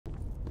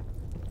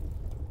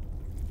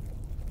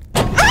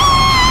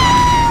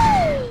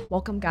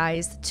Welcome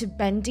guys to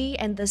Bendy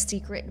and the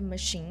Secret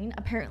Machine.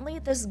 Apparently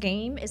this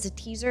game is a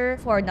teaser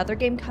for another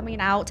game coming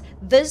out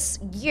this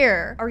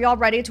year. Are y'all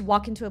ready to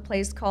walk into a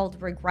place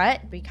called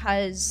Regret?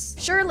 Because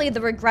surely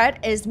the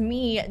regret is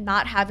me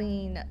not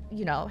having,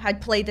 had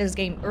played this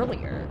game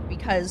earlier,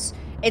 because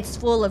it's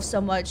full of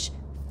so much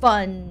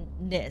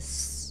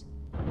funness.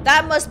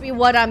 That must be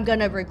what I'm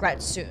gonna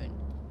regret soon.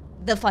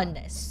 The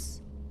funness.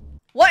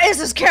 What is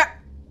this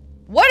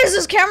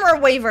camera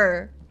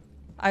waiver?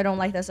 I don't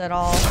like this at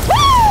all.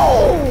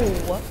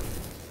 Whoa!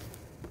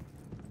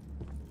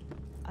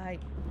 I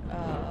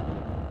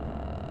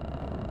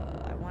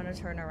want to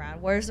turn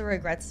around. Where's the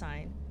regret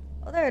sign?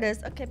 Oh, there it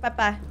is. Okay,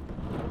 bye-bye.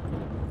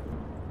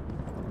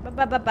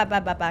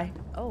 Bye-bye.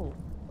 Oh,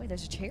 wait,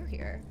 there's a chair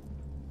here.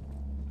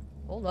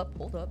 Hold up.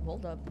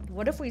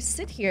 What if we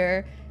sit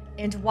here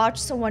and watch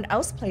someone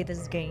else play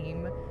this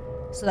game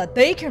so that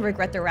they can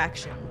regret their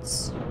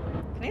actions?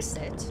 Can I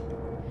sit?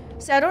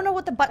 See, I don't know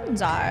what the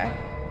buttons are.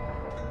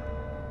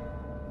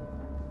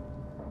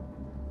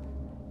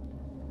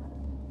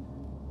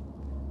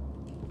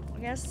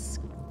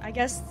 I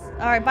guess.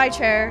 All right, bye,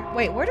 chair.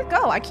 Wait, where'd it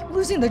go? I keep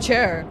losing the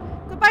chair.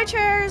 Goodbye,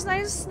 chair. It's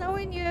nice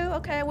knowing you.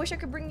 Okay, I wish I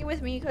could bring you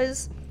with me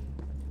because,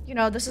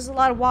 this is a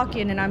lot of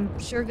walking and I'm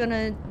sure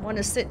gonna want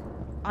to sit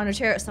on a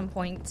chair at some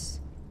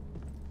point.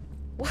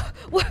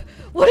 What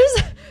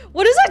is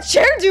that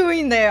chair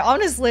doing there,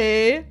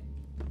 honestly?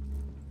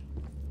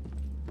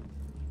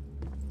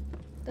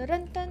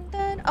 Dun, dun,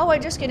 dun. Oh,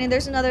 wait, just kidding.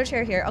 There's another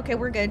chair here. Okay,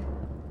 we're good.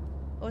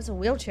 Oh, it's a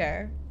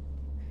wheelchair.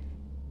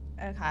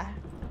 Okay.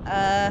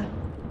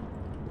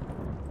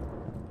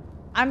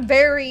 I'm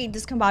very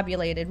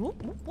discombobulated.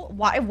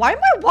 Why am I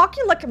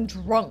walking like I'm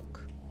drunk?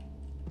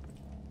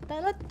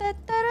 I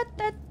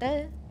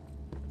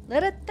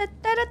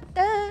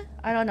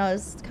don't know,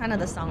 it's kind of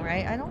the song,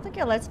 right? I don't think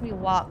it lets me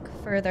walk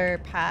further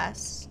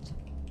past.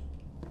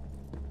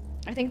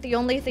 I think the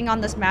only thing on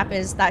this map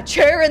is that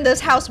chair in this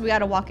house we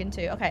gotta walk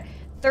into. Okay,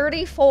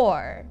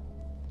 34.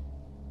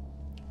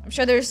 I'm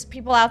sure there's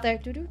people out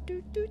there.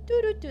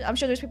 I'm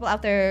sure there's people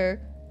out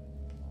there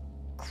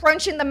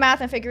crunching the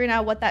math and figuring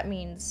out what that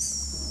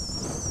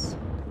means.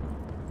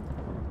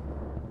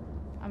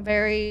 I'm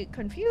very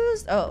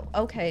confused. Oh,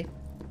 okay.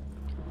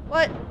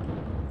 What?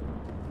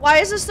 Why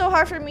is it so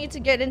hard for me to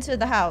get into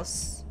the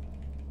house?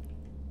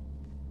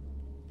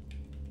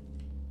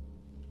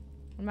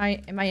 Am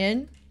I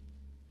in?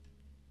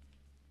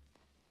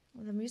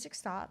 Well, the music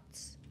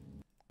stopped.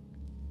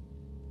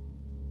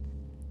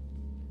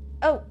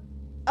 Oh,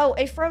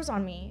 it froze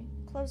on me.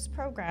 Close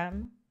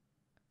program.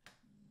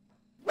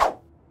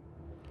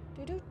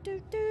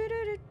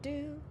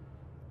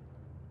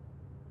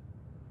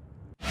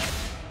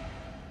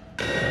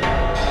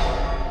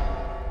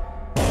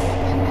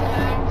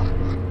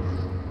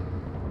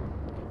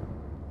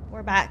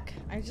 We're back.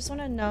 I just want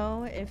to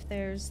know if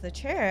there's the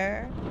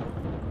chair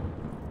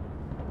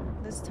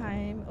this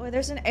time. Oh,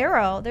 there's an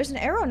arrow. There's an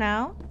arrow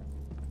now.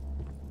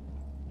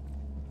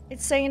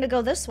 It's saying to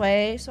go this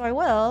way, so I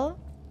will.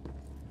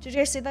 Did you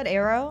guys see that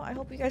arrow? I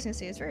hope you guys can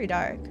see. It's very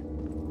dark.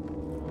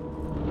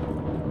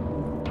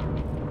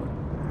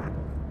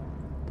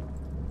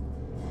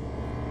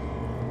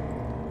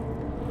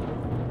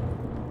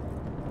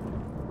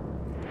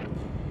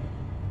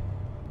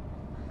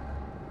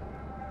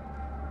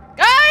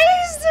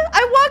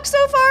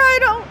 So far,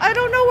 I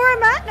don't know where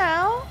I'm at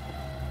now.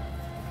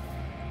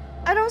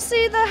 I don't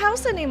see the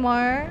house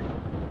anymore.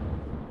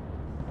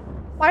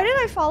 Why did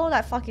I follow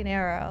that fucking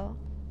arrow?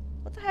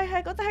 What the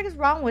heck is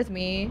wrong with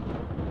me?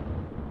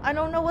 I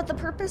don't know what the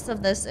purpose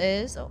of this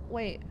is. Oh,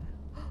 wait.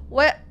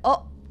 What?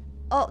 Oh,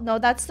 no,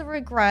 that's the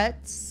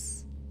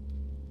regrets.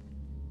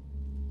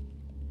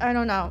 I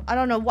don't know.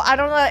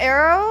 The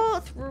arrow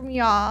threw me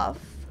off.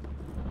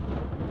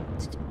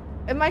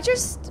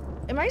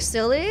 Am I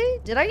silly?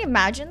 Did I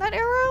imagine that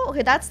arrow?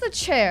 Okay, that's the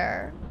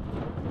chair.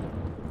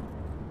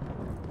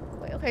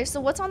 Wait, okay,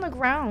 so what's on the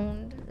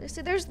ground?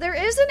 See, there is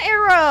an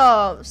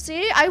arrow.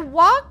 See, I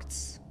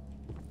walked.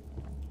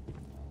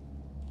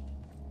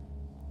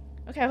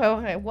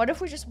 Okay. What if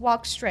we just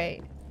walk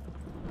straight?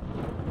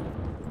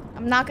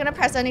 I'm not gonna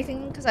press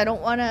anything because I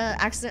don't want to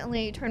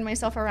accidentally turn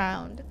myself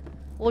around.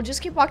 We'll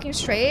just keep walking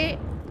straight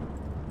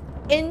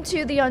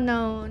into the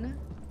unknown.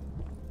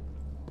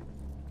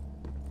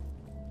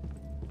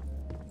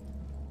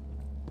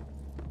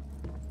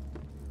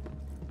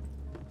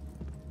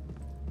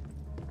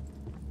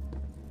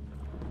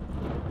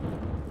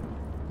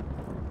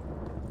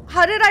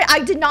 How did I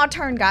did not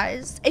turn,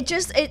 guys.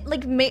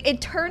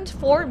 It turned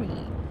for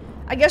me.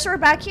 I guess we're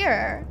back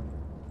here.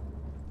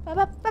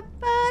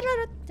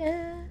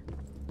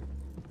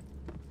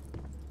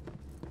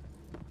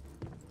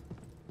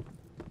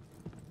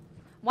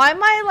 Why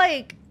am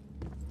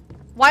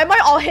I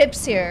all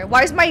hips here?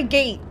 Why is my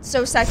gait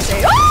so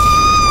sexy?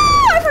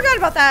 Oh, I forgot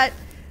about that.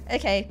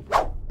 Okay.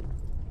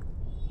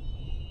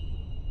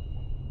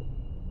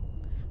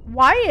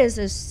 Why is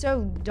this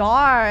so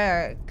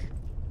dark?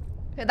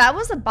 Okay, that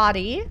was a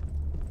body.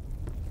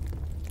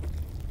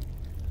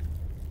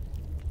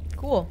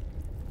 Cool.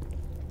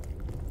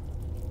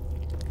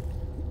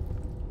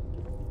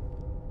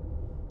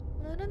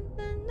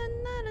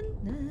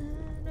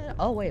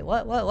 Oh wait,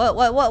 what?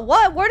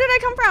 Where did I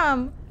come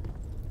from?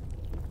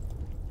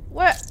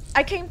 Where?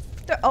 I came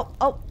through.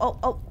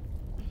 Oh.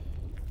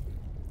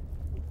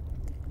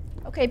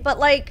 Okay, but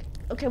like,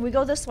 okay, we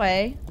go this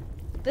way.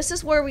 This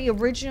is where we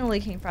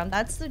originally came from.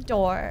 That's the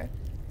door.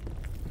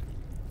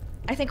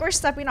 I think we're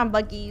stepping on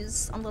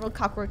buggies, on little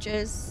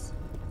cockroaches.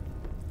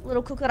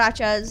 Little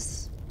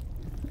cucarachas.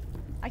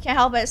 I can't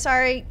help it.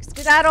 Sorry.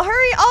 Skedaddle,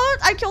 hurry! Oh,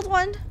 I killed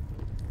one.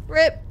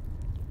 Rip.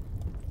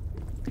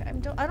 Okay,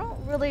 I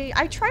don't really...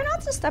 I try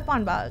not to step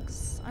on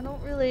bugs. I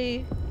don't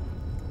really...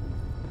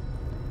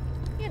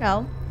 You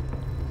know.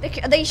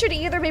 They should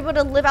either be able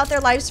to live out their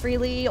lives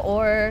freely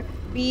or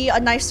be a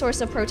nice source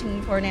of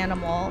protein for an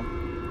animal.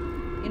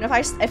 You know,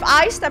 if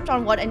I stepped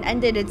on one and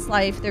ended its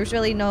life, there's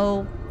really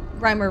no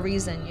rhyme or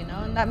reason, you know?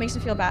 And that makes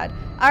me feel bad.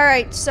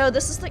 Alright, so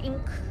this is the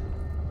ink.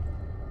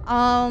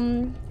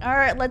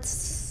 Alright,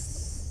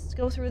 let's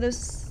go through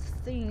this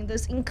thing.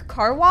 This ink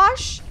car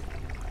wash.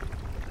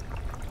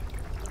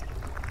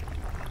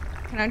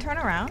 Can I turn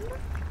around?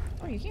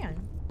 Oh, you can.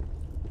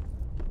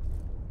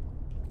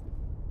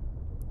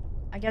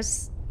 I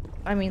guess,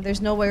 I mean,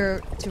 there's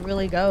nowhere to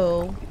really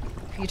go.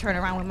 If you turn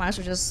around, we might as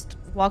well just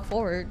walk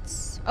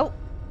forwards. Oh!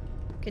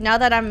 Okay, now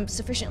that I'm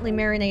sufficiently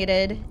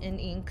marinated in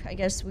ink, I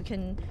guess we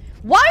can...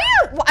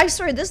 I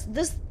swear,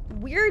 this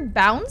weird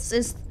bounce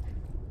is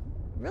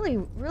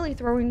really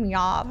throwing me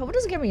off. What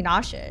does it get me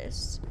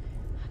nauseous?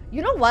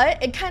 You know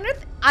what? It kind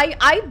of...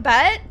 I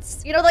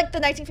bet... You know, like the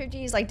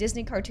 1950s, like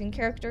Disney cartoon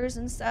characters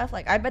and stuff?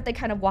 Like, I bet they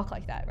kind of walk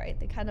like that, right?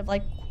 They kind of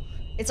like...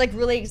 It's like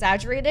really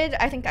exaggerated.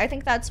 I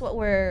think that's what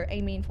we're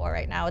aiming for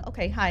right now.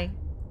 Okay, hi.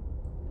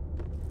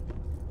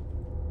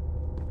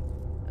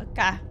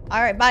 Okay.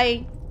 Alright,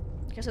 bye.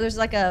 Okay, so there's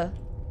like a...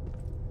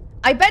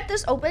 I bet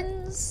this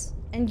opens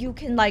and you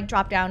can like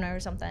drop down or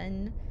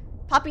something.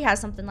 Poppy has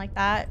something like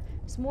that.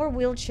 There's more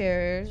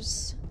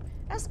wheelchairs.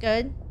 That's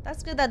good.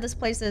 That's good that this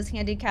place is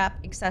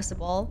handicap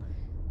accessible.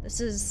 This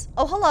is...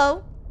 Oh,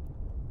 hello.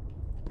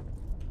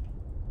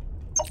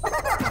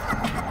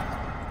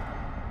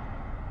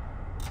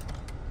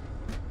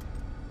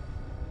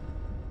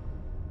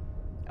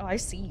 Oh, I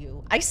see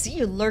you. I see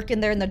you lurking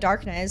there in the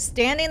darkness.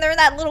 Standing there in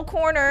that little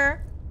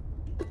corner.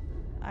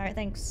 Alright,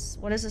 thanks.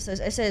 What does this say?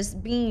 It says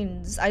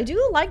beans. I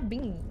do like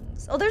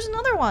beans. Oh, there's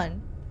another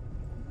one.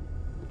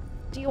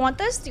 Do you want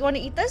this? Do you want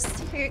to eat this?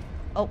 Here.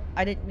 Oh,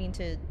 I didn't mean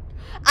to.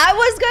 I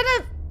was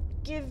gonna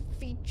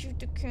feed you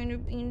the can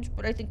of beans,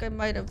 but I think I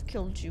might have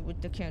killed you with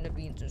the can of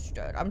beans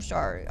instead. I'm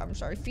sorry. I'm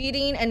sorry.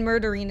 Feeding and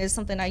murdering is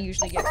something I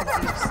usually get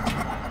confused.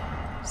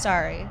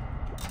 Sorry.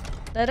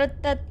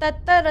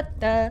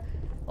 Da-da-da-da-da-da.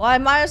 Well, I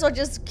might as well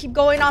just keep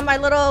going on my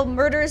little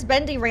murderous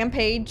Bendy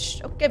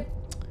rampage. Okay.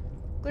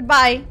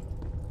 Goodbye.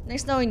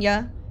 Nice knowing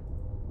ya.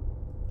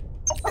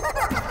 I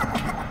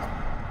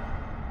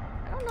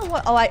don't know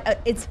what... Oh,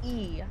 it's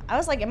E. I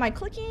was like, am I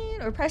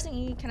clicking or pressing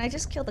E? Can I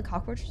just kill the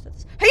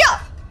cockroaches? Hey-ya!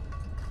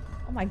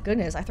 Oh my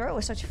goodness, I throw it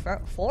with such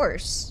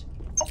force.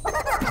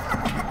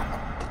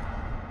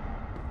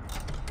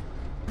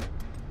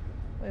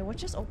 Wait, what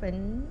just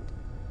opened?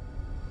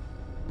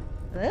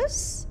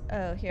 This?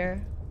 Oh,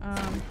 here.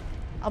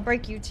 I'll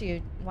break you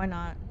too. Why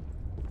not?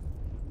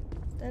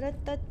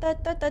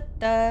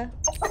 Da-da-da-da-da-da.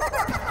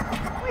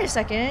 Wait a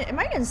second. Am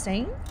I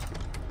insane?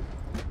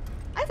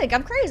 I think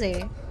I'm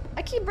crazy.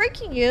 I keep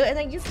breaking you and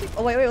then you keep...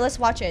 Oh, wait, let's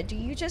watch it. Do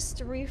you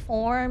just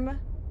reform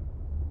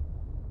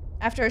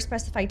after a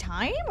specified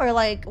time? Or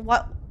like,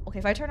 what? Okay,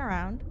 if I turn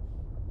around...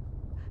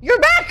 You're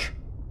back!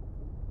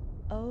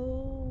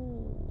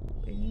 Oh,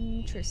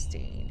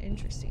 interesting.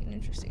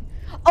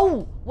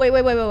 Oh, wait.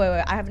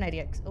 I have an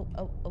idea.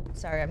 Oh,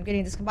 sorry. I'm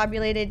getting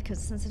discombobulated because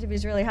sensitivity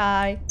is really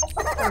high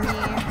for me.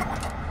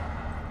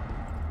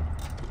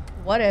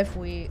 What if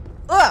we...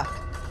 Ugh!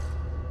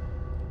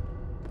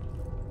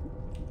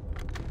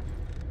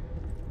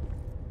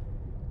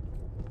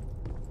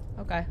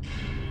 Okay.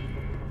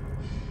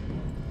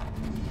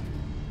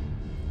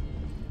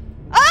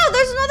 Oh,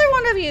 there's another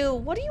one of you!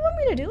 What do you want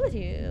me to do with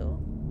you?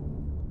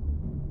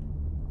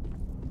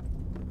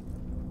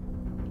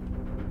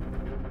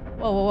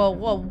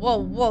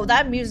 Whoa.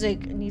 That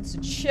music needs to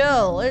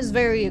chill. It's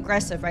very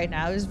aggressive right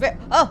now. It's very...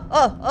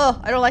 Oh.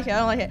 I don't like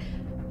it.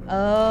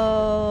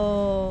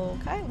 Oh,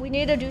 okay. We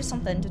need to do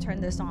something to turn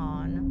this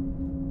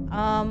on.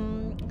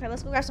 Okay,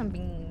 let's go grab some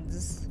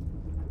beans.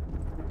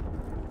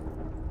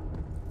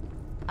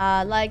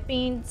 I like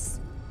beans.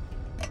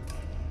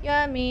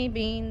 Yummy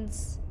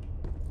beans.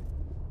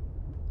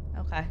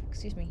 Okay,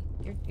 excuse me.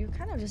 You're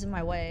kind of just in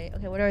my way.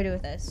 Okay, what do I do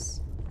with this?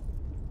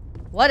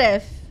 What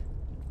if...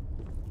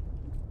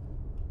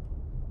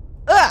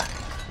 Ugh!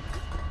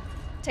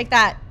 Take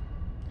that.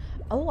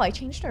 Oh, I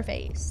changed her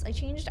face. I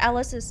changed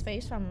Alice's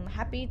face from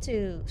happy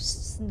to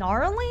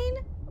snarling.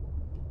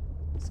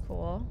 That's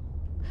cool.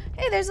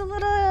 Hey, there's a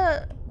little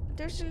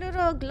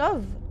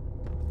glove.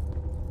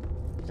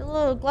 There's a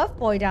little glove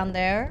boy down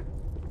there.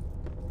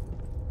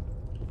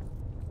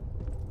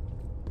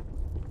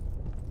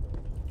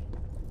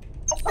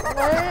 What?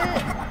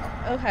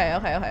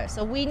 Okay.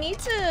 So we need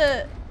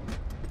to...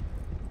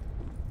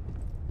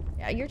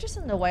 Yeah, you're just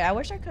in the way. I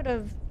wish I could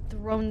have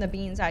thrown the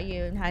beans at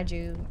you and had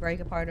you break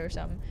apart or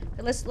something.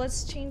 Okay,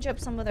 let's change up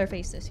some of their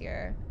faces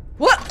here.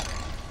 What?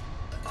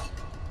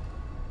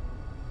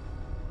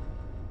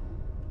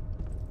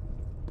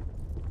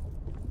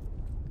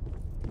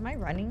 Am I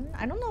running?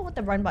 I don't know what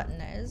the run button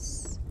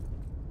is.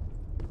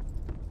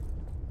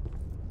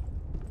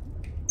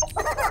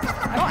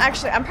 I don't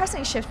actually, I'm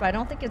pressing shift, but I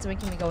don't think it's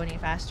making me go any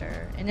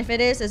faster. And if it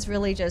is, it's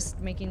really just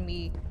making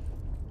me,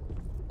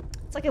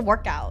 it's like a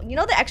workout. You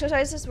know the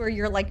exercises where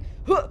you're like,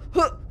 huh,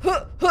 huh,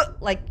 huh, huh,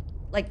 like,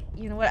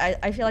 you know what?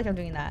 I feel like I'm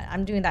doing that.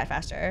 I'm doing that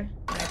faster.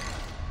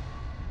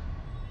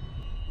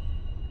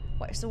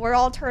 Wait, so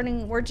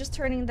we're just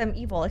turning them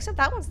evil, except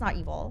that one's not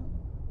evil.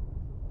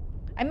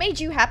 I made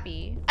you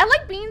happy. I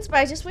like beans, but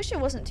I just wish it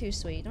wasn't too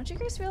sweet. Don't you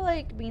guys feel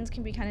like beans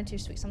can be kind of too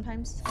sweet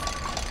sometimes?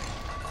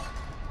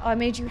 Oh, I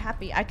made you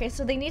happy. Okay,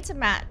 so they need to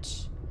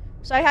match.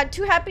 So I had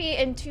 2 happy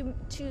and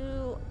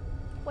two.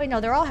 Wait, no,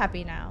 they're all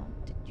happy now.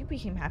 You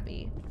became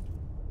happy.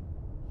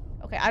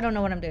 Okay, I don't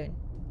know what I'm doing,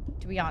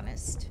 to be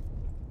honest.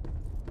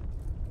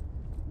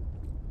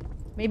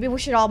 Maybe we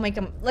should all make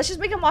them. Let's just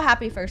make them all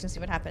happy first and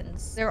see what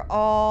happens. They're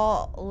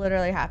all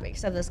literally happy,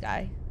 except this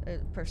guy,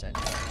 person.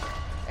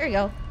 There you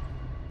go.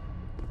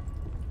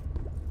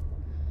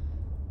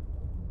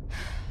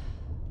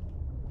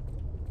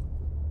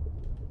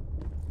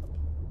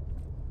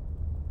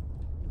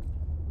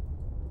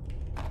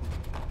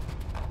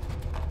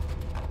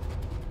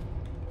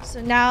 So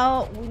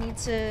now we need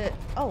to,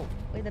 oh,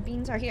 wait, the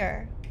beans are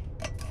here.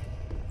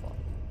 Cool.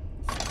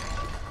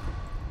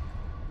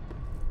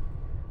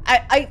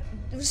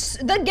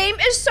 The game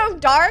is so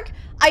dark,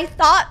 I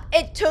thought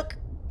it took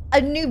a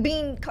new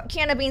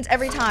can of beans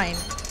every time.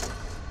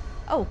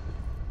 Oh,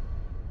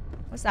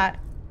 what's that?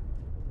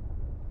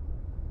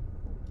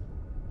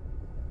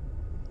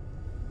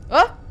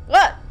 Oh,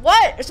 what?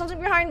 There's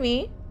something behind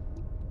me.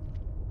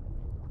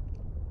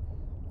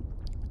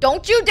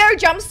 Don't you dare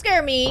jump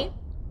scare me.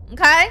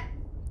 Okay?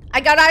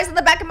 I got eyes in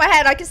the back of my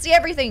head. I can see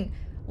everything.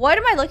 What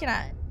am I looking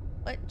at?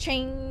 What?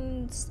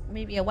 Chains?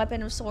 Maybe a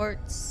weapon of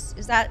sorts?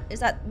 Is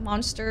that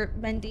monster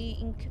Bendy?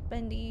 Ink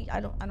Bendy? I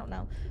don't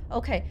know.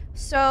 Okay,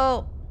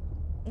 so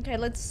okay,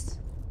 let's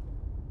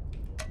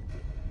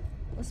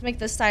make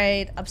this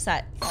side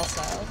upset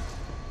also.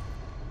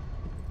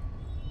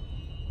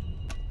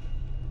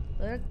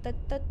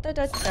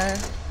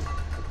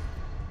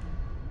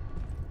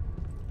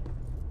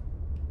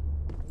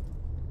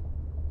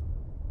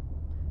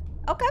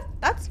 Okay,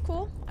 that's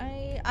cool.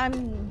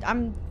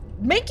 I'm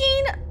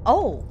making.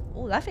 Oh,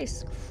 that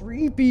face is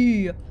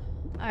creepy. All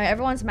right,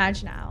 everyone's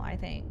matched now, I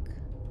think.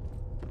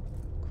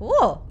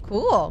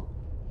 Cool.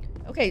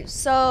 Okay,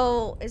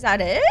 so is that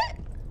it?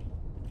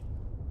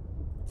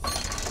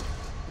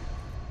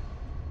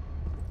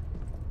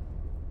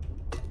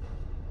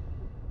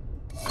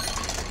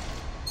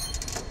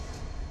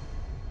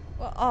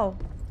 Well, oh,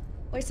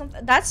 wait,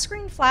 that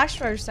screen flashed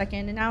for a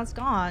second and now it's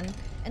gone.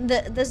 And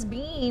this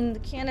bean, the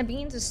can of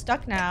beans is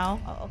stuck now.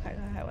 Oh, okay,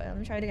 wait, let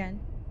me try it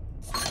again.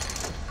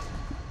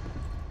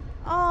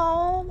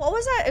 Oh, what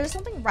was that? It was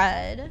something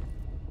red.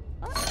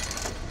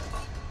 What?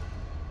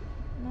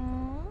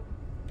 No.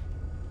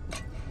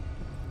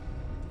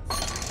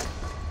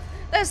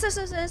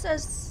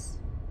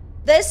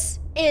 This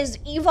is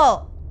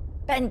evil.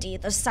 Bendy,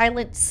 the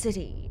Silent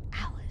City.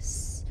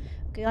 Alice.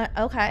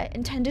 Okay,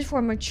 intended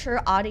for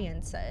mature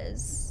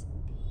audiences.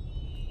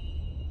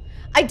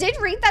 I did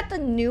read that the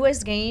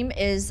newest game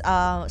is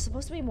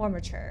supposed to be more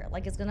mature.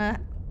 Like it's gonna,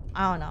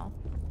 I don't know,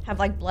 have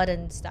like blood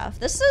and stuff.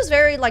 This is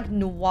very like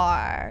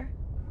noir.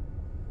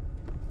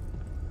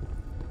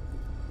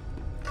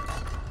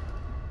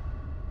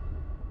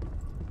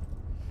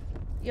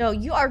 Yo,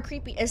 you are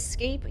creepy.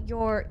 Escape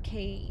your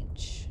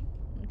cage.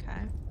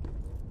 Okay.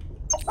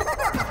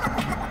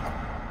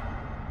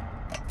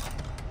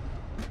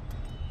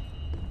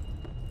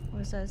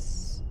 What is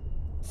this?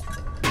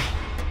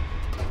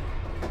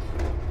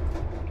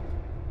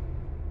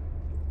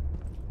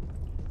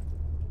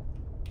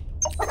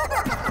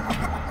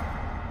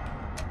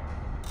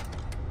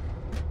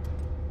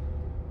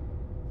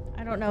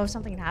 I don't know if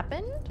something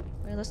happened.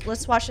 Wait,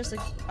 let's watch this.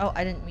 Oh,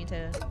 I didn't mean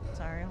to.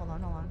 Sorry. Hold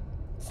on.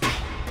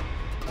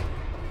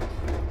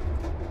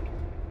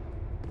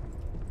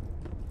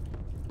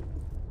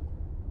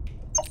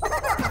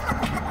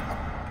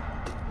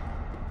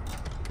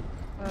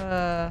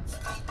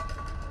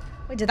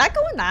 Wait, did that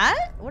go in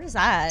that? What is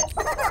that?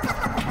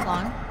 Hold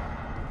on.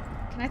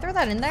 Can I throw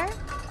that in there?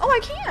 Oh, I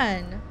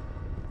can.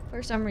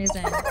 For some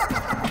reason. I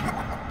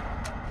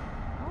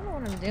don't know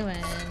what I'm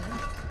doing.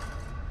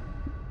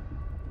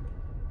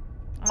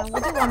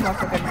 We'll do one more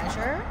for good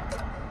measure.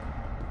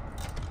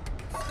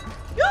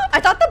 I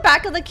thought the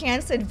back of the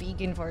can said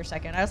vegan for a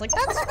second. I was like,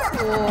 that's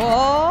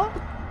cool.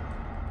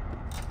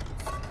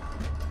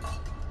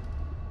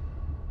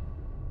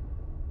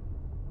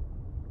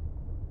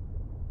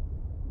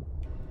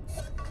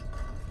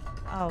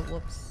 Oh,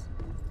 whoops.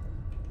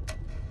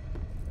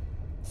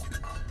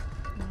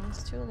 No,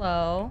 it's too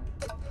low.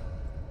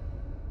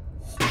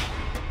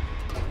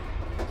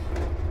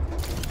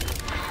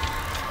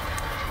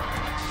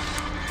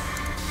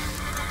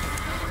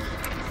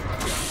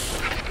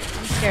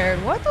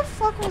 scared. What the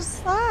fuck was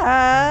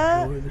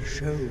that? Enjoy the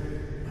show,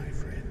 my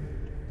friend.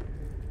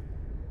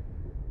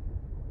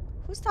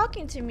 Who's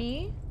talking to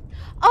me?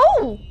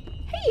 Oh!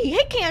 Hey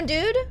can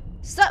dude!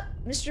 Sup,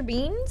 Mr.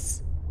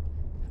 Beans?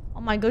 Oh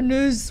my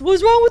goodness,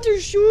 what's wrong with your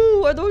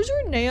shoe? Are those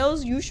your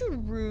nails? You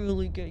should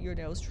really get your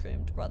nails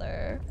trimmed,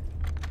 brother.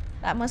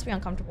 That must be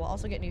uncomfortable.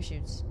 Also get new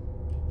shoes.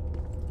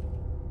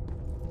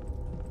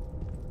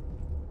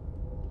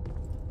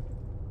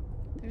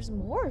 There's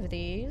more of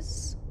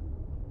these.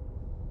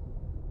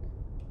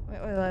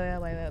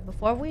 Wait.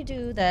 Before we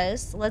do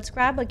this, let's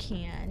grab a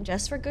can.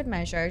 Just for good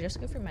measure. Just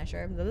good for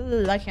measure.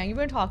 I can't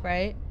even talk,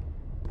 right?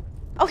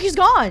 Oh, he's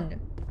gone!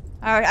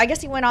 Alright, I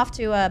guess he went off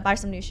to buy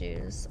some new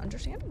shoes.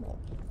 Understandable.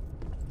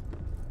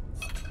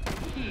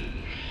 He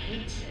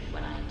hates it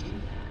when I do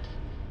that.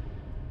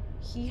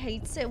 He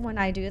hates it when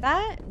I do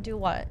that? Do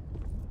what?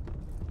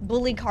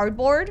 Bully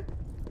cardboard?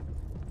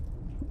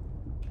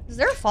 It's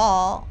their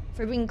fault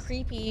for being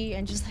creepy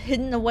and just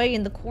hidden away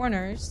in the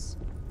corners.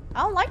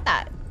 I don't like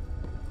that.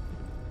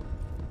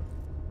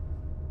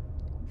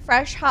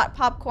 Fresh hot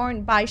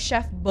popcorn by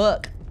Chef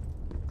Book.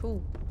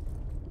 Cool.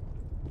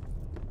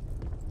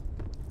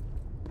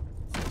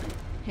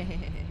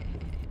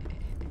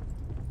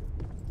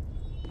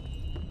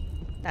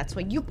 That's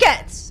what you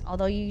get!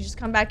 Although you just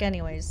come back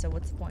anyways, so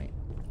what's the point?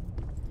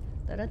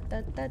 Oh,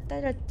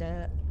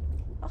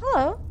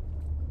 hello.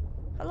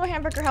 Hello,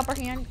 hamburger helper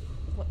hand.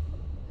 What?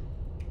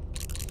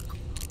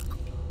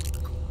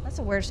 That's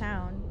a weird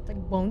sound. It's like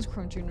bones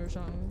crunching or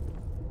something.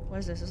 What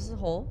is this? Is this a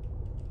hole?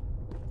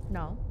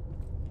 No.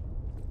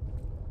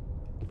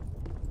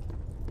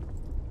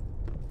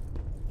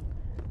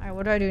 Alright,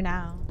 what do I do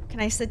now? Can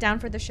I sit down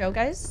for the show,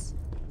 guys?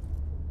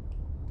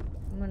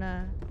 I'm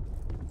gonna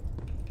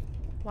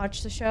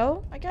watch the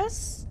show, I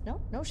guess? No?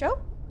 No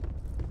show?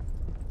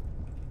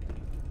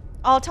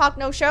 All talk,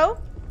 no show?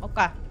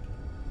 Okay.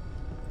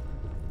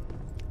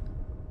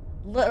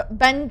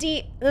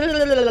 Bendy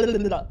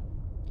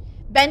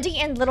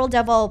and Little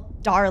Devil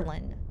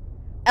Darlin.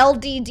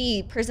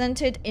 LDD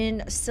presented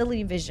in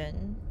Silly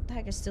Vision. What the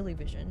heck is Silly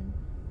Vision?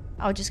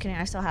 Oh, just kidding.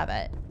 I still have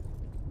it.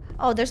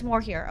 Oh, there's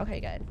more here. Okay,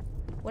 good.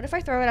 What if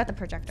I throw it at the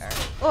projector?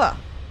 Ugh.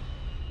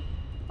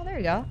 Oh, there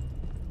you go.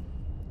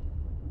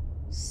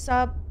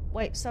 Subject.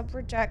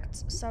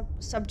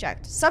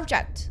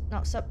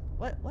 No,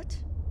 what?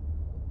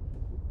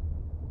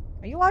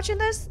 Are you watching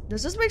this?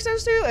 Does this make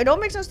sense to you? It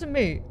don't make sense to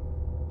me.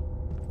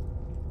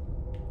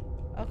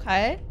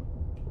 Okay.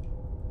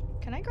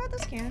 Can I grab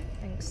this can?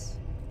 Thanks.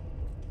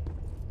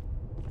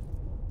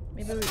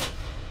 Maybe we...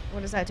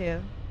 What does that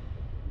do?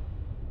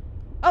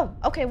 Oh,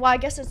 okay. Well, I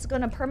guess it's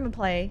gonna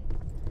permaplay.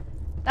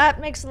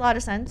 That makes a lot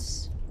of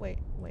sense. Wait.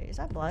 Is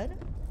that blood?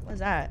 What is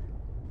that?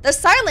 The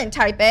silent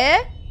type,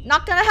 eh?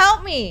 Not gonna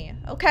help me.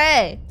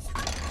 Okay.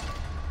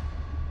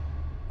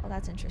 Oh,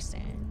 that's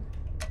interesting.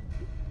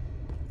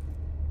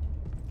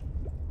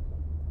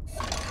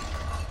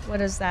 What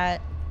is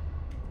that?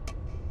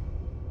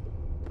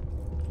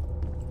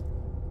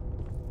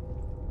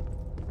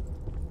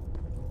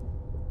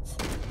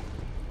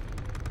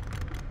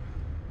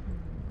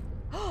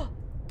 Oh,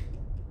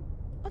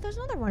 there's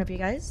another one of you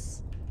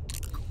guys.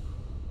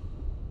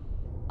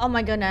 Oh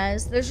my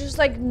goodness. There's just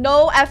like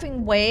no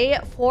effing way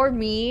for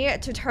me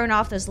to turn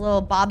off this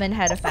little bobbin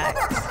head effect.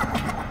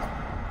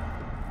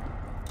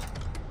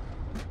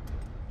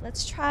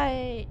 Let's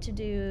try to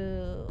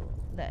do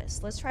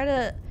this. Let's try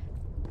to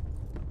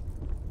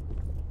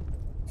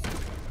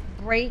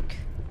break.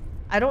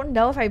 I don't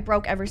know if I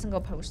broke every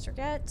single poster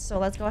yet, so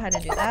let's go ahead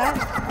and do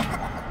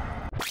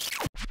that.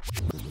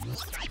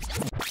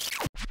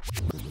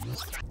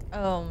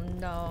 Oh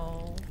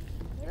no.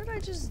 What did I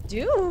just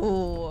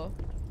do?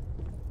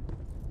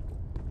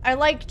 I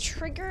like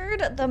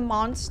triggered the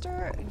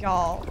monster.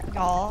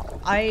 Y'all,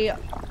 I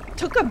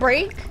took a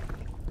break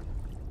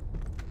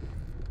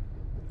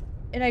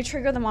and I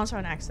triggered the monster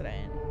on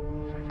accident.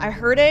 I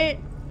heard it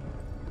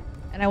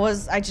and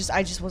I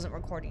just wasn't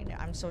recording it.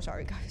 I'm so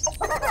sorry, guys.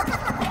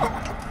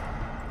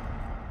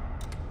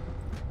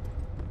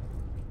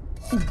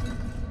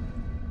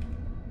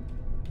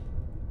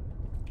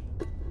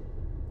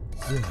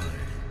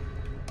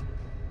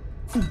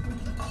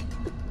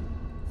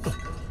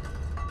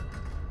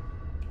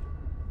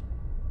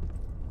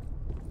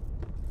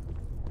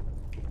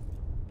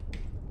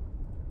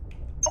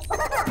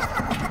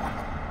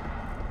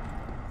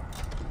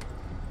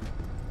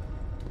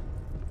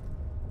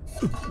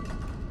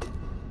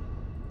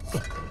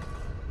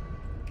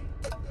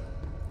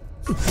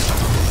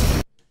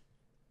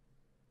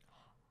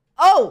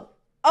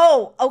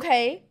 Oh,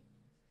 okay.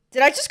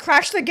 Did I just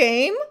crash the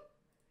game?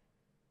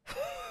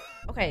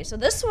 Okay, so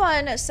this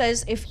one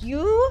says if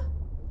you...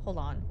 Hold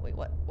on. Wait,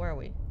 what? Where are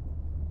we?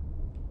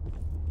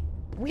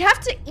 We have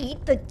to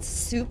eat the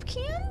soup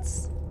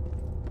cans?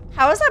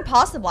 How is that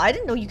possible? I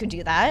didn't know you could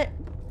do that.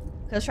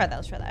 Okay, let's try that.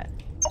 Let's try that.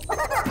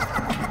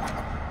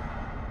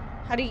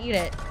 How do you eat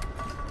it?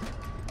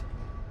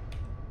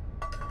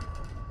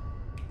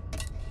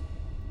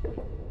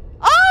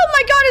 Oh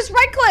my god, it's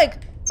right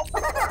click!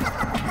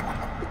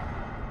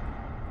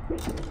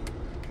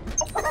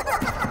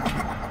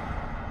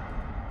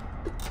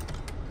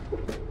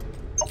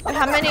 Wait,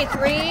 how many?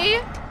 3,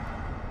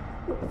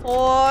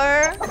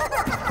 4,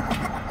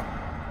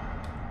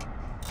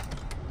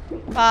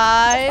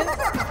 5,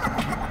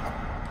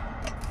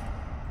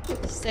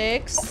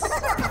 6,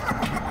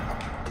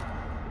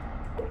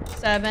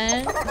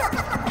 7.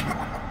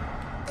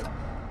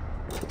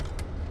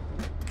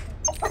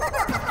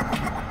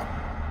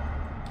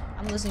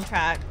 I'm losing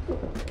track.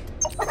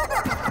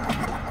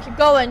 Keep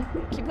going.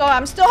 Keep going.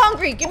 I'm still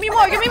hungry. Give me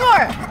more. Give me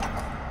more.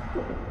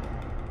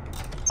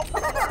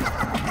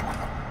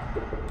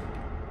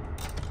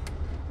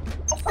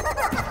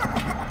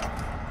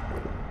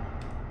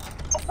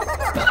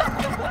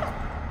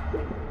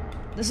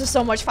 This is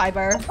so much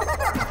fiber.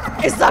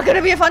 It's not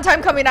gonna be a fun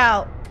time coming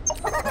out.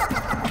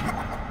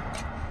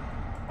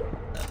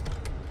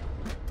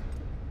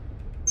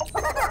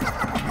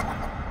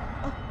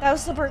 Oh, that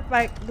was the burp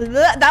bite.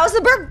 That was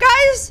the burp,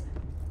 guys.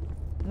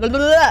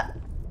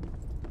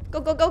 Go,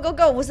 go, go, go,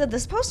 go. Was it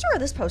this poster or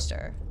this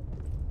poster?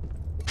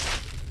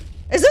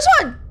 Is this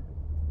one?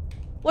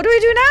 What do we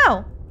do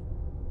now?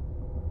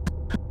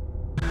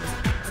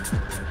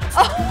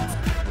 Oh,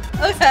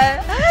 okay.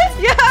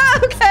 Yeah,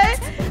 okay.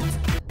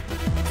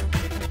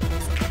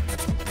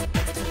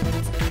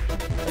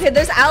 Okay,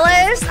 there's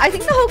Alice. I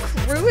think the whole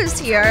crew is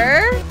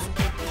here.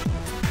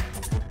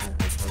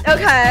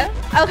 Okay,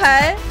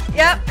 okay.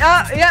 Yep,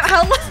 yep.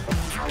 Hello.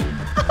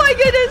 Oh my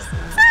goodness.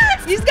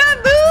 He's got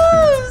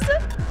moves.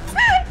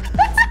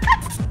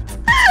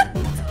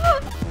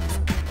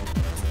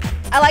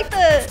 I like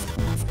the...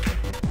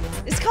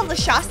 It's called the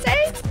chasse?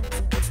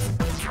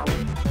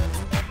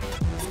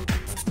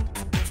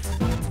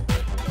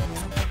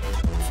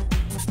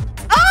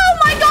 Oh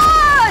my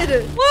god!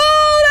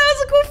 Whoa, that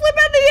was a cool flip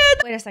at the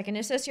end! Wait a second,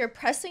 it says you're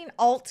pressing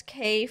Alt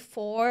K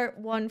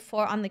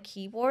 414 on the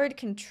keyboard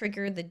can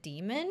trigger the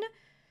demon.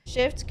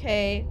 Shift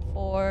K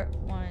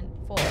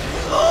 414.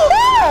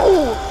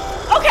 Oh!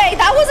 Okay,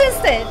 that was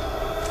instant.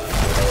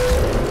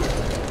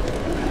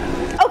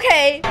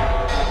 Okay.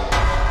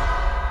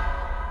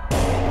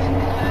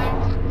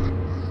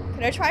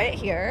 Can I try it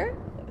here?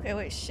 Okay,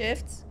 wait.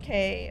 Shift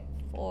K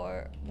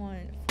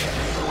 414.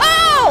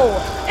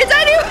 Oh! It's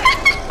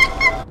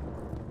anywhere!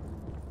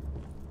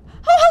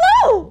 Oh,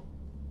 hello!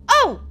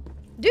 Oh!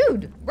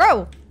 Dude,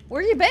 bro,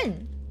 where you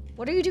been?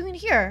 What are you doing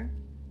here?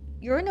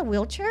 You're in a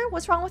wheelchair?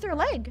 What's wrong with your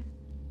leg?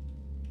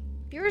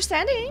 You were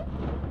standing.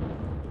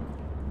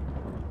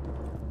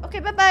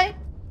 Okay, bye-bye.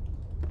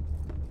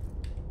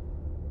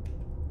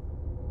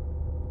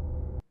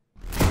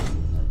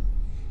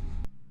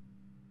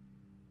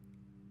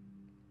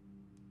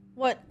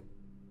 What?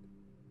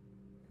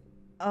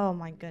 Oh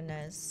my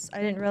goodness.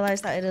 I didn't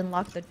realize that it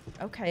unlocked the...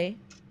 Okay.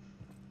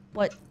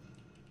 What's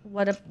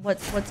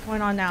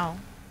going on now?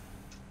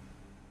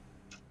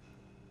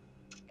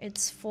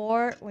 It's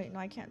 4... Wait, no,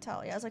 I can't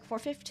tell. Yeah, it's like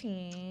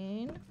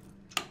 4:15.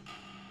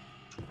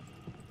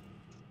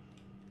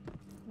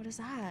 What is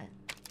that?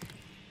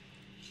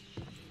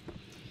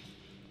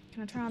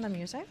 Can I turn on the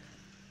music?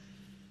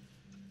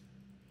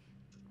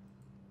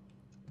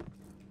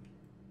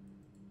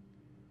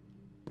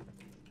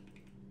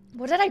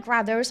 What did I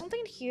grab? There was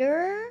something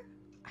here.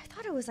 I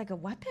thought it was like a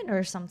weapon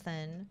or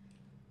something.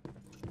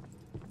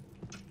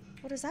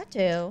 What does that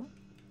do?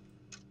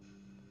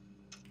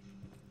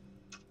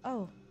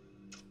 Oh.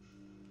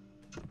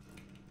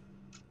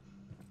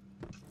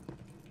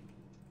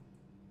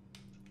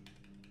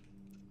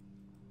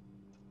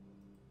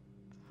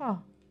 Huh.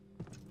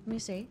 Let me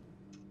see.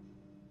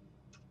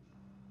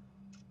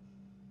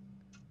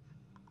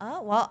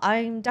 Oh, well,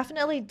 I'm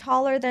definitely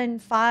taller than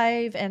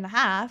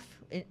 5.5.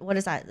 What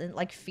is that?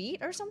 Like feet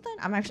or something?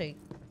 I'm actually...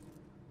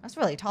 That's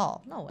really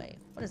tall. No way.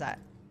 What is that?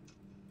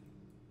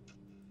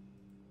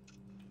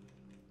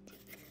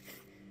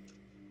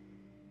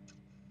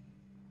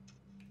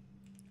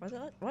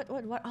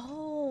 What?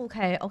 Oh,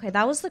 okay. Okay,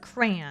 that was the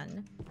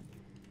crayon.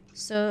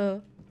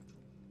 So,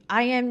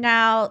 I am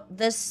now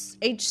this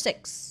age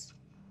 6.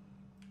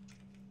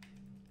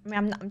 I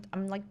mean,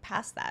 I'm like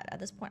past that at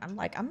this point. I'm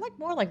like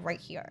more like right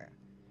here.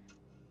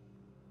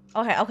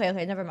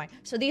 Okay, never mind.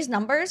 So these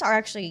numbers are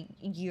actually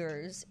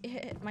years.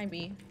 It might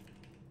be.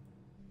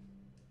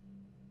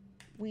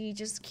 We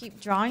just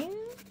keep drawing.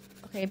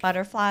 Okay,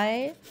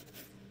 butterfly.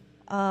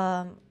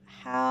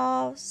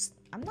 House.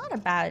 I'm not a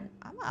bad...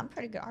 I'm a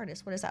pretty good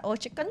artist. What is that? Oh,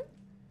 chicken?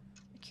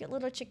 A cute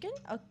little chicken?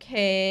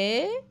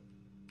 Okay.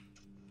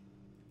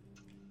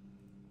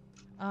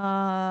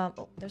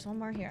 Oh, there's one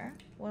more here.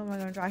 What am I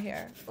gonna draw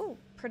here? Oh,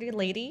 pretty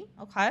lady.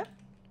 Okay.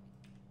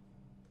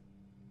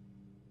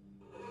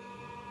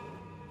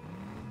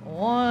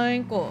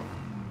 Oinko.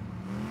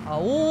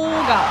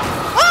 Aoga.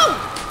 Oh!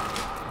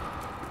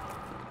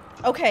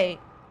 Okay.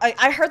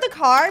 I heard the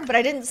car, but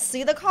I didn't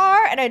see the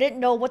car, and I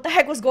didn't know what the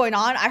heck was going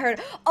on. I heard,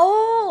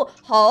 oh,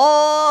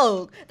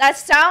 honk. That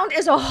sound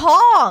is a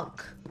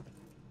honk.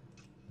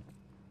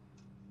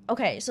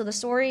 Okay, so the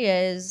story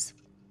is,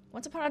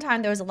 once upon a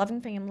time, there was a loving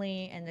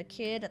family and a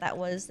kid that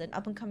was an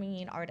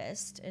up-and-coming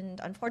artist. And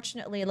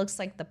unfortunately, it looks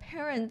like the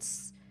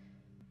parents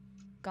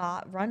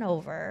got run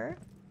over.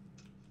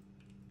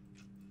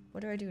 What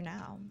do I do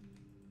now?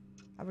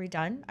 Are we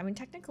done? I mean,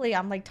 technically,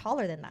 I'm like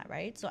taller than that,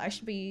 right? So I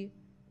should be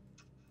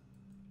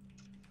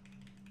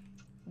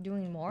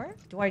doing more.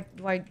 Do I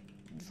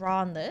draw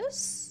on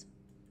this?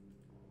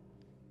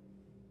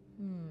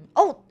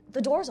 Oh,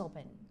 the door's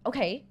open.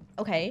 Okay,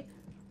 okay.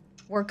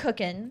 We're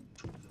cooking.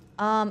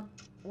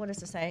 What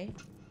does it say?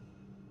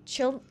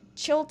 Chilton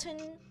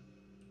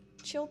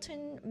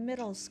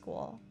Middle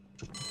School.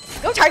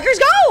 Go Tigers,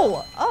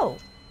 go! Oh.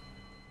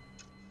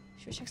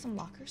 Should we check some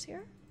lockers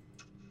here?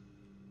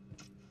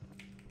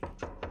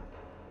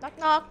 Knock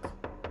knock.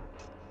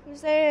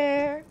 Who's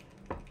there?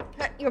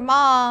 Your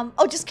mom.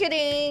 Oh, just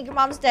kidding. Your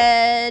mom's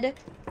dead.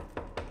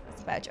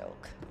 That's a bad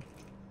joke.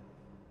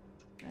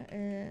 It's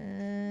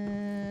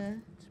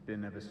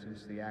been ever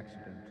since the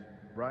accident.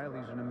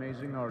 Riley's an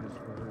amazing artist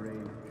for her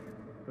age,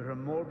 but her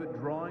morbid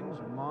drawings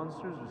of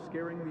monsters are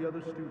scaring the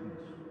other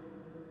students.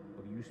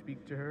 Will you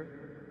speak to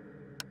her?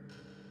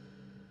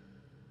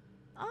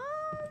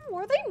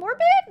 Were they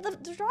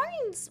morbid? The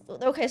drawings.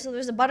 Okay, so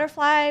there's a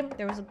butterfly.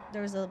 There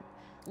was a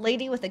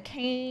lady with a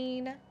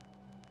cane.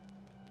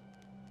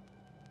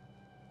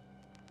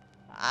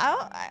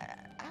 I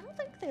don't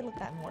think they look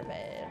that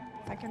morbid.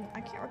 I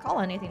can't recall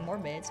anything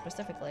morbid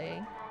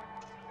specifically.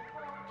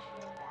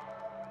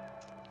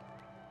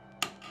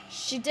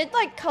 She did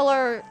like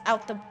color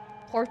out the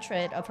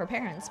portrait of her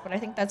parents, but I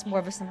think that's more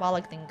of a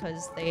symbolic thing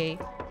because they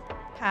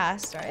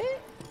passed, right?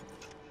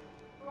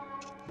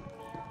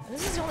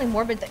 This is the only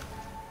morbid thing.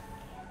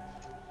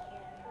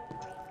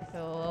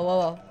 Whoa, whoa,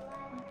 whoa.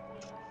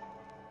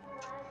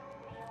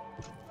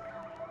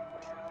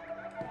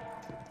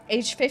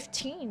 Age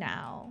 15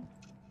 now.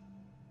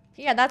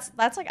 Yeah,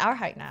 that's like our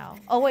height now.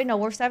 Oh wait, no,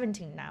 we're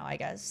 17 now, I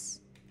guess.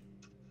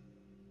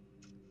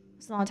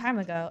 It's a long time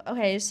ago.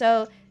 Okay,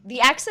 so the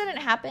accident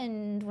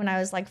happened when I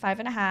was like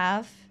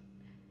 5.5.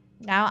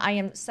 Now I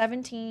am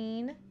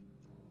 17.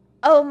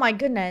 Oh my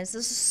goodness,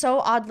 this is so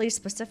oddly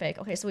specific.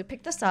 Okay, so we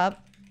picked this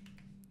up.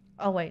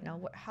 Oh wait,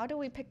 no, how do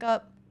we pick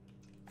up?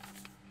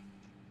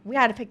 We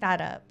had to pick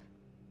that up.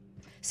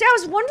 See, I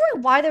was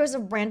wondering why there was a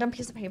random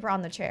piece of paper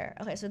on the chair.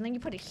 Okay, so then you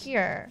put it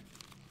here.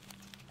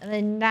 And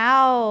then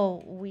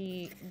now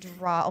we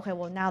draw. Okay,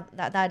 well now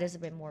that is a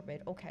bit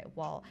morbid. Okay,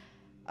 well,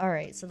 all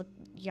right. So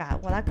yeah,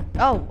 well that.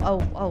 Oh,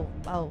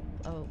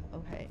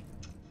 okay.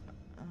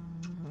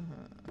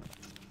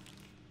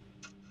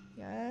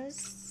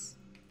 Yes.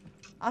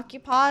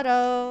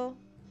 Occupado.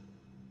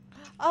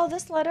 Oh,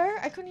 this letter.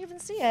 I couldn't even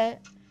see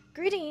it.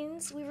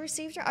 Greetings, we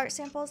received your art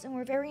samples and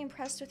we're very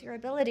impressed with your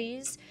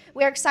abilities.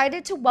 We are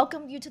excited to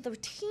welcome you to the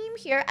team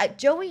here at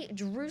Joey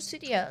Drew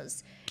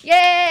Studios.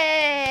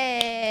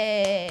 Yay!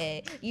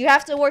 You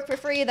have to work for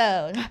free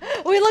though.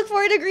 We look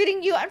forward to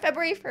greeting you on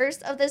February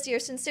 1st of this year.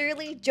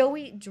 Sincerely,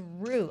 Joey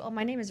Drew. Oh,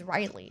 my name is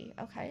Riley.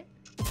 Okay.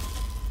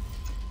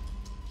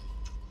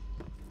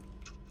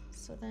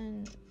 So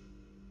then,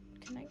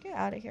 can I get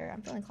out of here?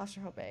 I'm feeling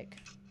claustrophobic.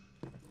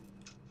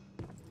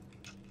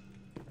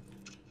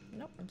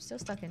 Nope, I'm still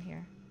stuck in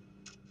here.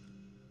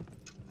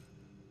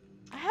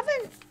 I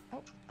haven't...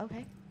 Oh,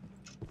 okay.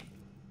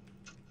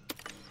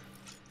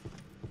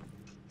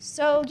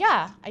 So,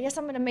 yeah. I guess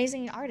I'm an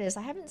amazing artist.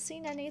 I haven't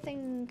seen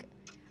anything...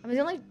 I mean,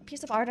 the only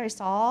piece of art I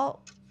saw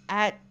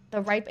at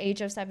the ripe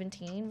age of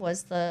 17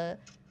 was the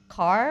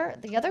car.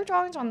 The other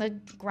drawings on the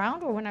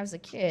ground were when I was a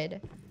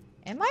kid.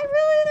 Am I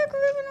really that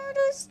good of an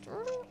artist?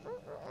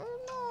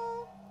 No.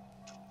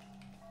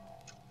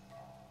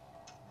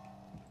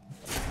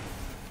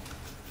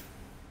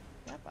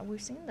 We've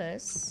seen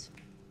this.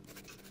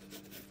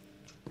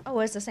 Oh,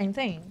 it's the same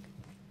thing.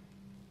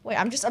 Wait,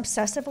 I'm just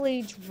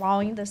obsessively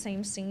drawing the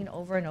same scene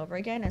over and over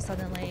again, and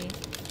suddenly...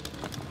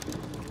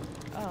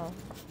 Oh,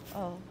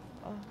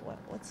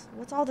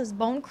 what's all this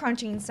bone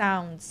crunching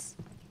sounds?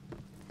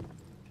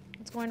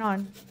 What's going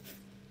on?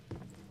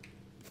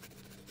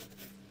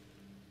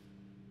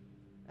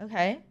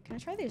 Okay, can I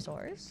try these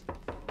doors?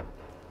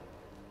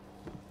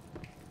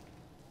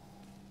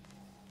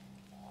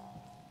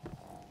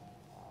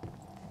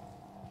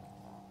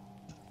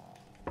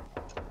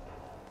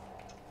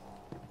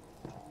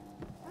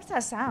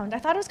 That sound? I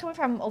thought it was coming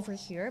from over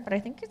here, but I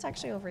think it's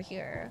actually over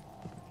here.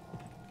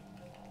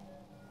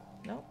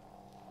 Nope.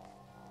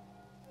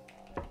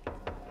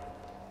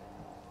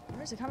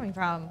 Where is it coming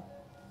from?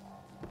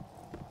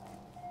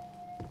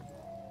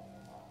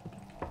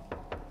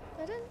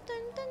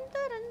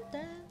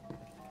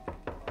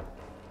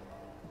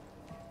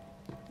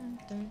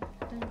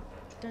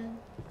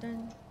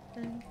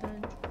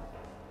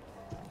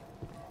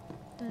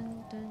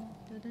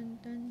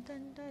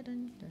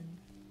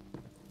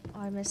 Oh,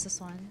 I missed this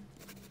one.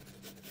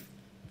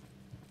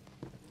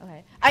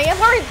 Okay. I am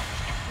wearing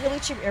really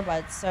cheap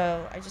earbuds,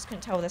 so I just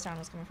couldn't tell where the sound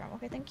was coming from.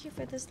 Okay, thank you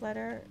for this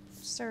letter,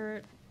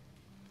 sir.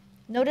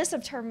 Notice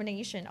of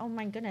termination. Oh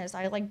my goodness.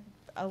 I like...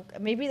 Oh,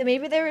 maybe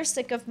they were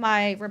sick of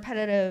my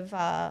repetitive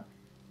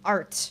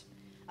art.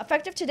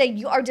 Effective today,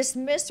 you are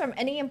dismissed from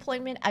any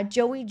employment at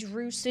Joey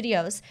Drew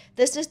Studios.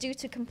 This is due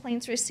to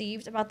complaints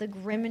received about the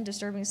grim and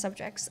disturbing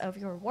subjects of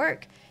your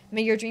work.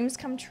 May your dreams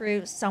come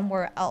true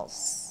somewhere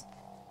else.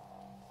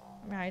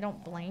 I mean, I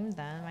don't blame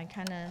them. I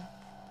kind of...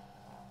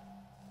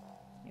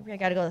 Maybe I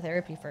gotta go to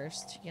therapy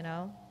first, you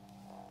know?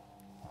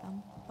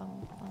 Bum,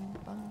 bum, bum,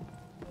 bum.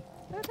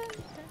 Da, da, da.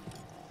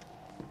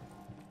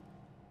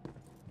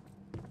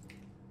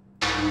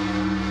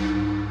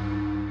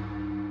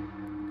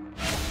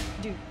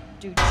 Dude,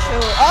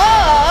 chill.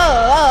 Oh!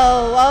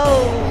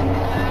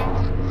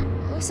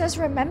 Who says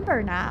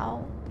remember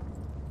now?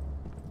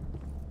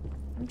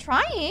 I'm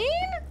trying.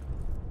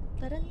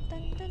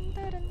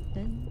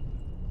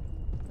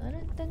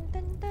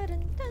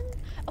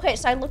 Okay,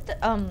 so I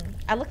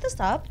looked this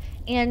up,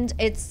 and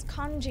it's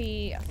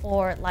kanji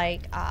for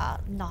like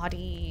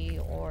naughty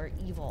or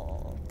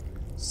evil.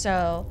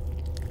 So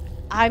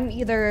I'm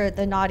either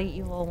the naughty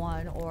evil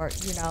one or,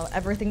 you know,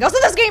 everything else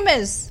that this game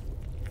is.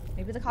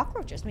 Maybe the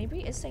cockroaches. Maybe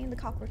it's saying the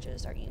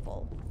cockroaches are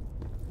evil.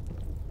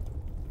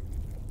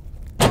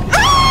 Oh!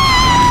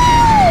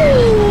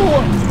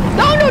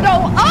 No!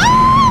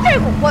 Oh! Okay,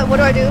 what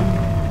do I do?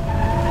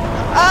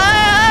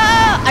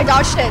 I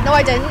dodged it. No,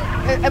 I didn't.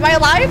 Am I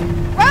alive?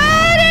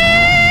 Ready!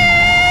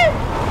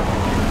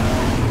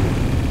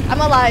 I'm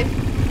alive.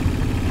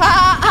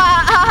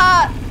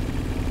 Ha!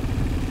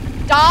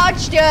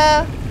 Dodged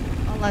ya.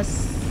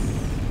 Unless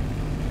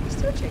he's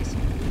still chasing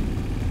me.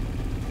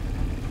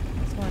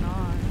 What's going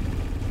on?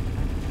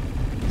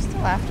 He's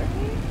still after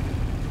me?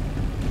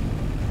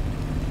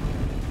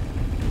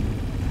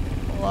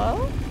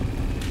 Hello?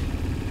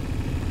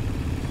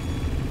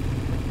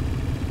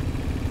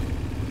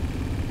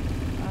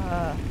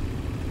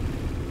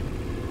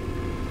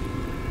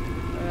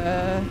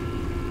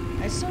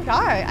 I still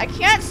die. I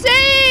can't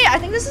see! I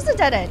think this is a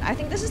dead end.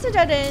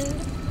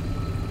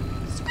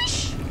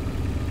 Squish!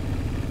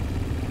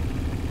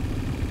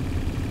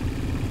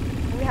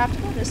 Do we have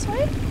to go this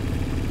way?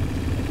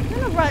 You're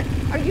gonna run.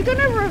 Are you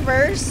gonna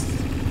reverse?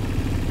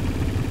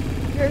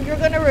 You're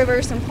gonna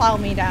reverse and plow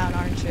me down,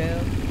 aren't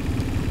you?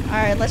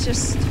 Alright, let's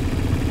just...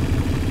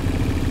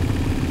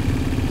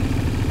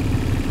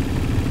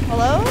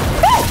 Hello?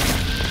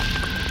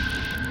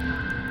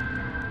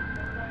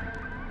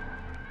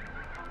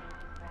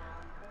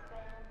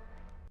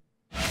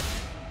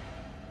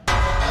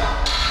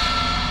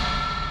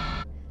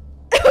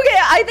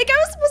 I think I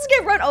was supposed to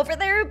get run over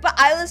there, but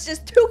I was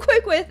just too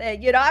quick with it.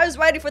 You know, I was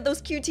ready for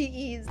those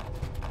QTEs.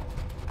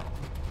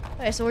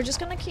 Okay, so we're just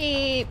gonna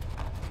keep,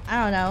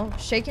 I don't know,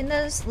 shaking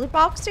this loot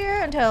box here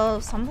until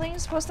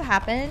something's supposed to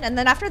happen. And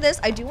then after this,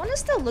 I do want to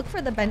still look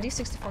for the Bendy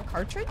 64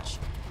 cartridge.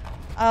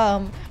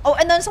 Oh,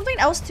 and then something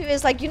else too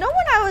is like, you know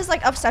when I was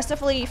like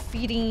obsessively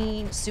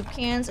feeding soup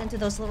cans into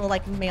those little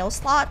like mail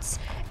slots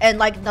and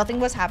like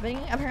nothing was happening?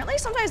 Apparently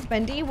sometimes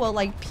Bendy will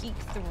like peek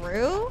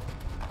through,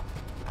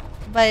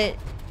 but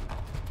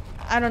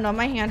I don't know,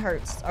 my hand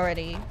hurts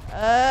already.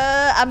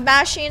 I'm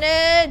mashing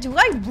it. Do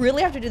I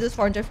really have to do this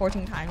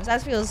 414 times?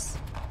 That feels...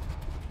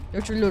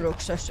 It's a little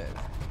excessive.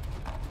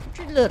 It's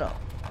a little.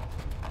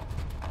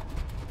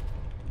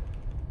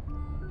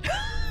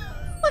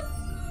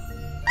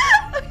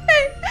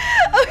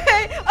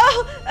 Okay.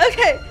 Oh,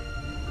 okay.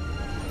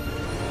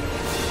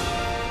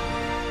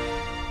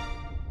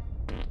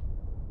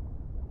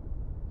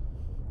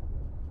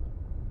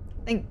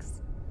 Thanks.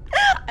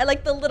 I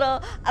like the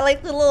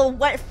little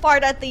wet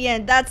fart at the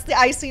end. That's the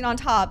icing on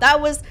top. That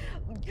was,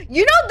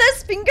 you know,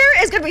 this finger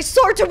is gonna be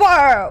sore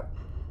tomorrow.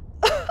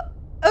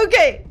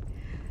 Okay.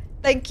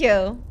 Thank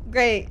you.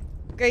 Great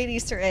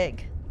Easter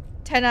egg.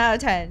 10 out of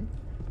 10.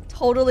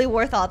 Totally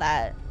worth all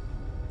that.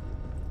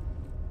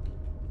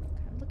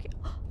 Look at,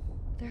 oh,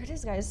 there it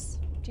is, guys.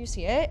 Do you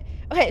see it?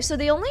 Okay, so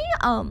the only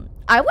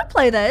I would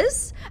play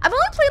this. I've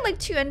only played like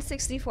 2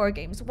 N64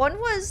 games. One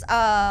was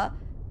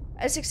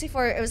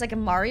N64, it was like a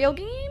Mario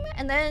game,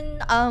 and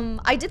then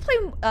I did play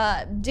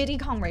Diddy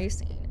Kong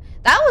Racing.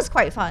 That was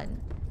quite fun.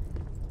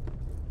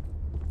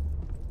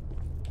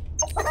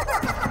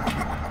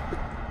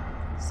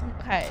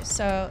 Okay,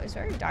 so it's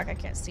very dark, I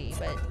can't see,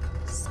 but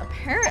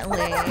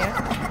apparently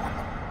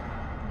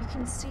you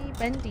can see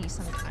Bendy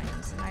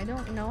sometimes, and I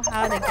don't know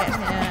how to get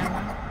him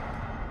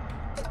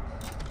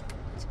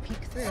to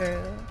peek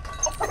through.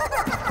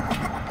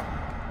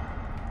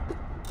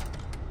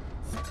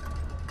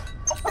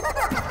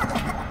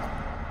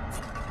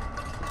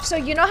 So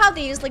you know how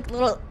these like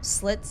little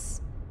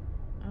slits,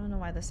 I don't know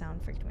why the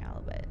sound freaked me out a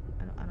little bit.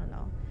 I don't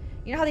know.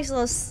 You know how these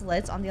little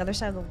slits on the other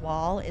side of the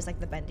wall is like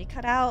the Bendy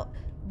cutout?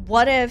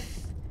 What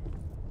if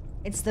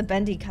it's the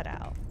Bendy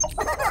cutout?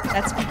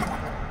 That's peeking through.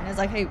 And it's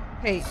like,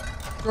 hey,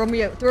 throw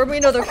me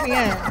another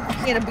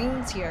can of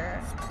beans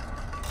here.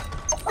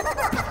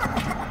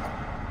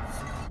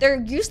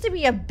 There used to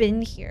be a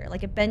bin here,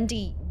 like a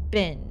Bendy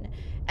bin.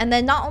 And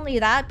then not only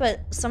that, but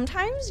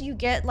sometimes you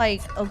get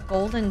like a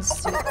golden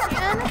soup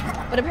can,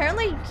 but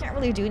apparently you can't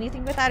really do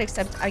anything with that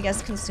except, I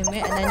guess, consume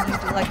it, and then you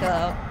do like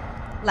a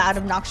loud,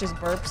 obnoxious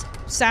burps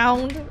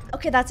sound.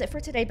 Okay, that's it for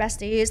today,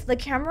 besties. The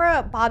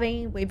camera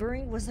bobbing,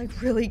 wavering was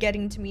like really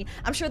getting to me.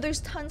 I'm sure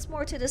there's tons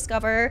more to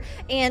discover,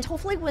 and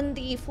hopefully when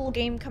the full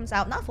game comes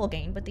out, not full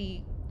game, but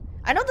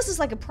I know this is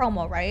like a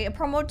promo, right? A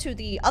promo to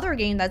the other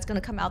game that's gonna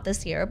come out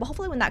this year, but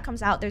hopefully when that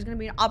comes out, there's gonna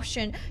be an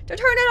option to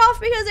turn it off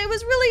because it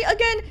was really,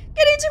 again,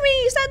 getting to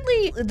me,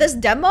 sadly. This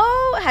demo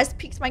has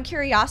piqued my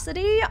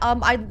curiosity.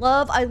 I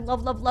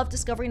love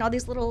discovering all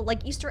these little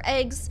like Easter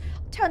eggs.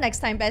 Till next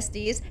time,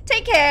 besties.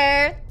 Take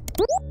care.